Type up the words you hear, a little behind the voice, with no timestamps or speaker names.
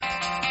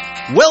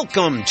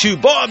Welcome to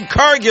Bob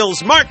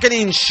Cargill's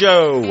Marketing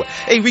Show,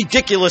 a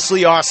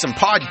ridiculously awesome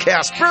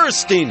podcast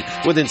bursting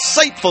with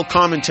insightful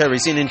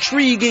commentaries and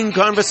intriguing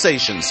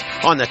conversations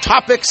on the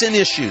topics and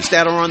issues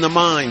that are on the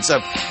minds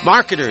of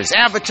marketers,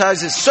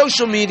 advertisers,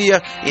 social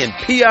media, and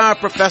PR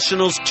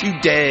professionals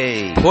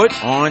today.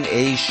 Put on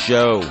a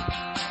show.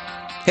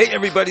 Hey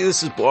everybody,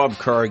 this is Bob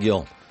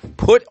Cargill.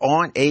 Put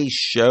on a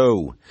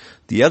show.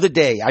 The other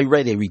day, I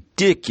read a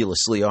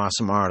ridiculously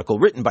awesome article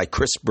written by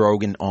Chris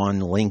Brogan on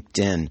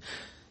LinkedIn.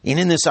 And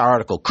in this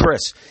article,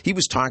 Chris, he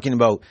was talking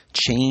about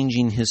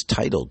changing his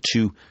title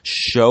to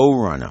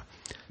showrunner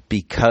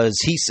because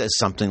he says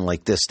something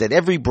like this, that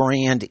every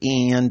brand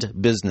and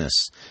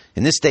business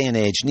in this day and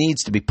age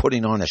needs to be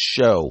putting on a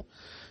show.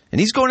 And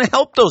he's going to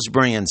help those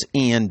brands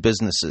and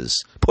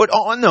businesses put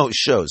on those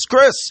shows.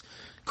 Chris,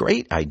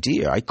 great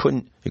idea. I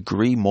couldn't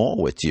agree more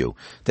with you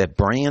that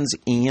brands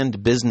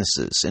and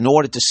businesses, in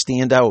order to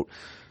stand out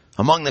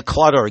among the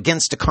clutter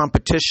against the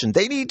competition,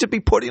 they need to be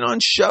putting on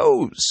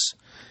shows.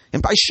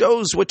 And by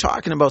shows, we're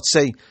talking about,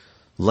 say,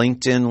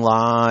 LinkedIn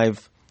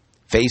Live,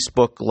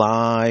 Facebook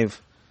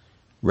Live,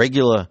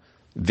 regular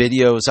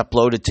videos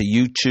uploaded to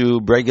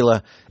YouTube,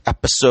 regular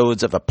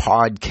episodes of a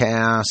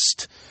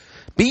podcast,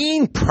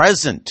 being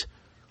present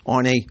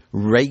on a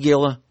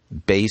regular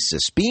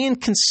basis, being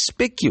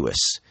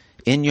conspicuous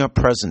in your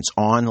presence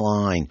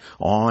online,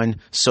 on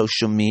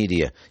social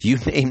media. You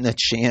name the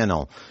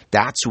channel.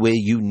 That's where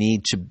you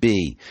need to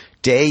be.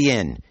 Day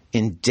in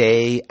and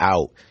day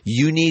out.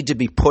 You need to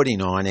be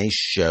putting on a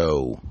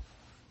show.